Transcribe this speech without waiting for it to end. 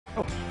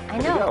I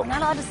know, not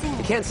allowed to sing.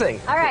 You can't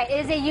sing. All right,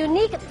 it is a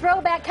unique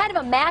throwback, kind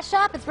of a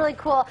mashup. It's really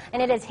cool,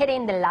 and it is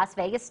hitting the Las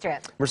Vegas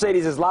Strip.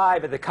 Mercedes is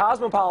live at the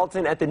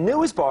Cosmopolitan at the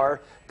newest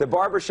bar, the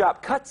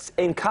Barbershop Cuts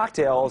and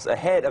Cocktails,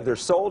 ahead of their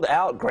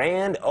sold-out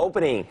grand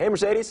opening. Hey,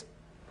 Mercedes.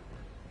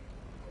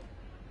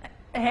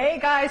 Hey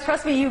guys,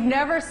 trust me, you've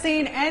never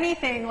seen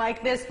anything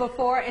like this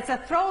before. It's a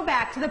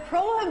throwback to the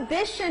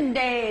Prohibition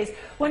days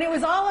when it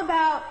was all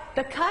about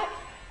the cut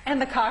and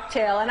the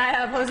cocktail. And I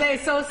have Jose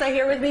Sosa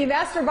here with me,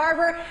 master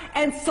barber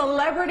and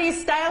celebrity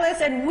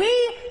stylist, and we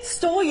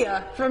stole you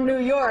from New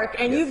York,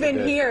 and you've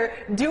been here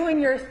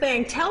doing your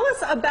thing. Tell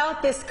us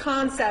about this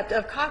concept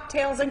of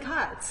cocktails and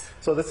cuts.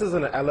 So this is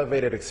an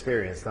elevated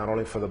experience, not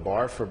only for the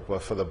bar,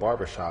 but for the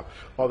barbershop.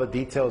 All the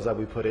details that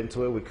we put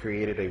into it, we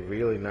created a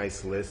really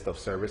nice list of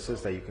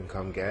services that you can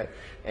come get,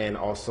 and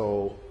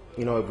also,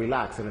 you know,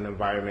 relax in an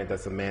environment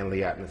that's a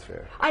manly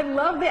atmosphere. I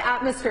love the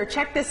atmosphere.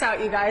 Check this out,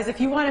 you guys.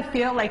 If you want to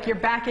feel like you're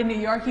back in New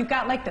York, you've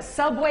got like the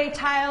subway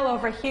tile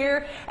over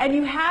here, and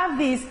you have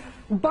these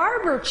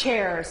barber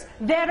chairs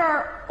that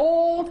are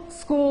old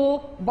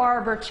school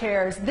barber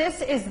chairs.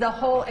 This is the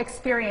whole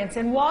experience.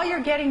 And while you're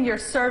getting your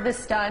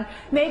service done,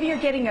 maybe you're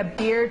getting a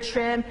beard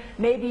trim,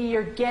 maybe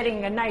you're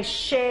getting a nice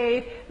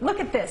shave. Look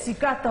at this. You've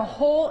got the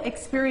whole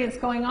experience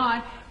going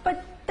on.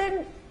 But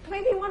then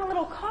maybe you want a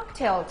little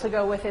cocktail to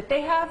go with it. They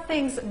have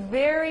things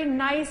very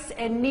nice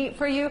and neat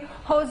for you.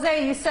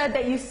 Jose, you said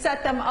that you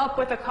set them up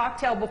with a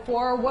cocktail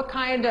before. What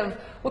kind of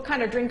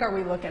drink are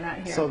we looking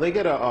at here? So they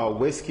get a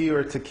whiskey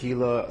or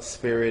tequila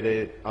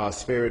spirit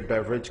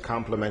beverage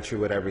complimentary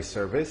with every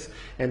service,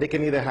 and they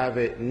can either have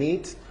it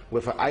neat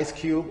with an ice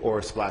cube or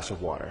a splash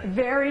of water.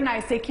 Very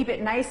nice. They keep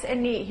it nice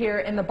and neat here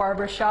in the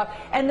barber shop.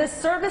 And the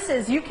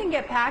services, you can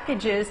get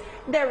packages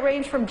that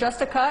range from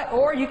just a cut,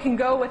 or you can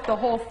go with the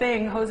whole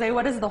thing. Jose,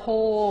 what is the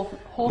whole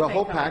thing? The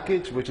whole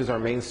package, which is our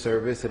main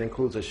service, it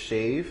includes a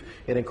shave,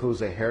 it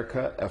includes a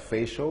haircut, a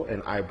facial,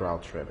 and eyebrow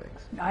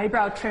trimmings.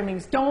 Eyebrow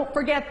trimmings. Don't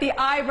forget the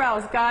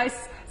eyebrows,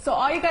 guys. So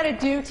all you got to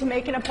do to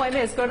make an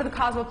appointment is go to the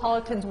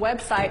Cosmopolitan's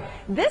website.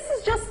 This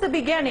is just the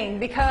beginning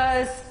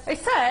because I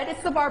said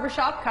it's the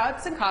barbershop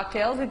cuts and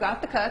cocktails. We've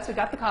got the cuts, we've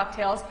got the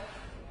cocktails.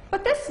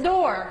 But this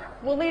door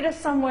will lead us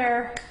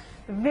somewhere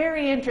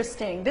very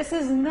interesting. This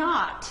is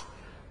not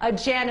a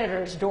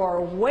janitor's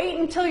door. Wait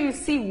until you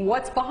see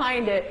what's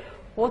behind it.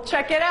 We'll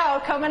check it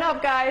out coming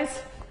up, guys.